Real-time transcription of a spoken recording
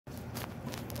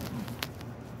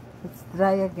It's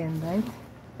dry again, right?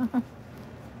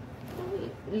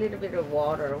 A little bit of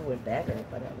water will better,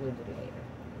 but we'll do it later.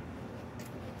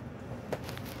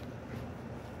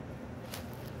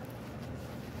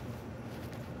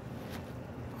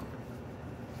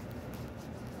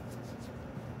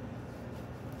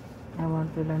 I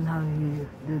want to learn how you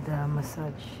do the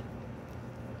massage.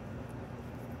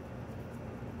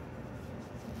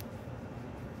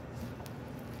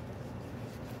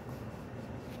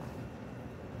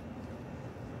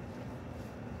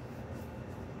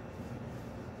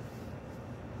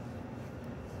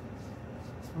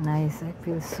 Nice, I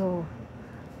feel so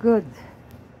good.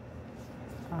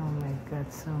 Oh my God,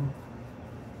 it's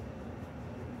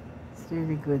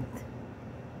really good.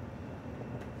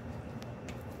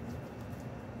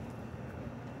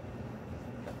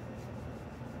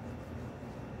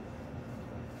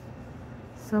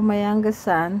 So my youngest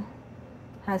son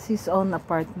has his own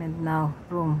apartment now,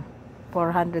 room,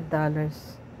 $400.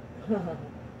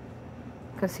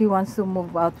 Because he wants to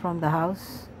move out from the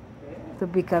house to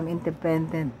become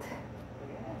independent.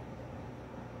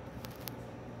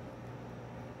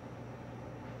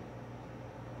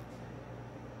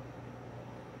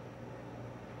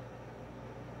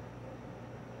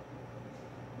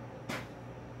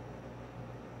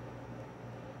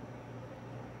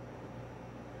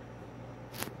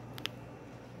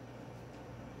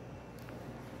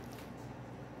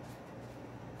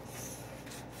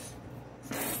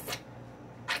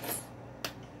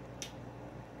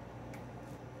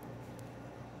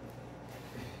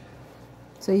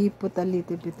 So you put a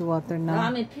little bit of water now. No,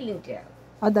 I mean peeling gel.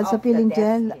 Oh, that's a peeling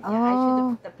gel. Yeah, Oh, I should have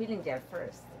put the peeling gel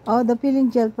first. Oh, the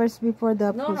peeling gel first before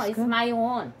the No, it's my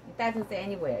own. It doesn't say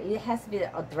anywhere. It has to be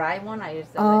a dry one. I use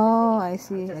the Oh, I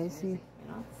see, I see. You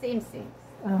know, same things.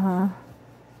 Uh-huh.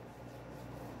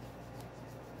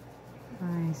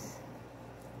 Nice.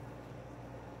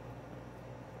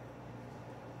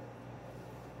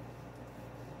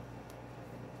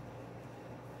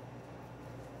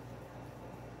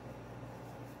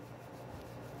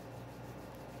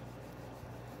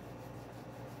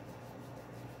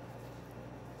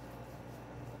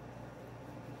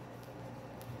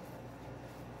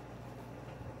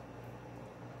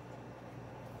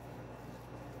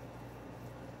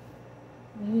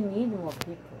 You need more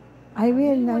people. I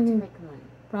will. You I want to will. make money.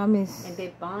 Promise. And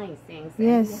they're buying things.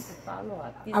 Yes. And you have to follow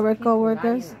up. These Our people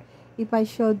co-workers, line up. if I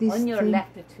show this On your thing,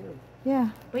 left too. yeah,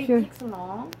 But sure. it takes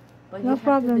long. But No you have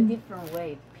problem. to do different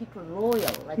way. People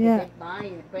loyal. Like Yeah. they buy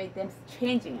it, by them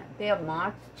changing it. They are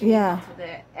marked Yeah. to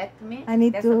the Atomy. I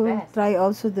need That's the to best. try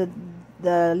also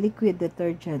the liquid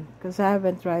detergent because I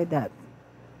haven't tried that.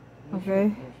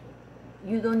 Okay.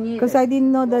 You don't need Because it. I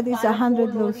didn't know You that it's find a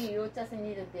 100 full loads. loading, you just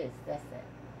need this. That's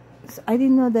it. I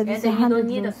didn't know that And it's then you 100 don't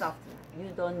need a loads. softener. You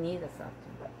don't need a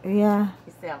softener. Yeah.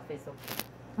 Itself is okay.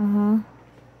 Uh-huh.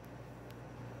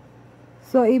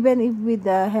 So even if with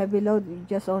the heavy load, you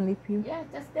just only few? Yeah,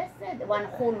 just that's it. One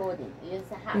whole loading. It's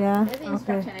a half. Yeah, There's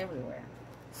instruction everywhere.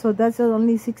 So that's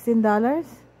only $16?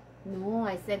 No,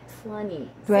 I said 20.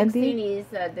 20? 16 is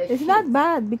the It's sheet. not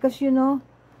bad because you know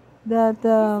that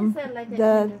This is, like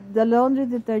the laundry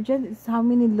detergent is how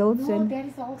many loads No, and that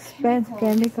is all spent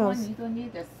chemicals. This one, you don't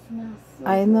need the smell. So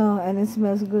I good. know, and it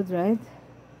smells good, right?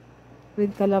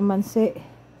 With calamansi.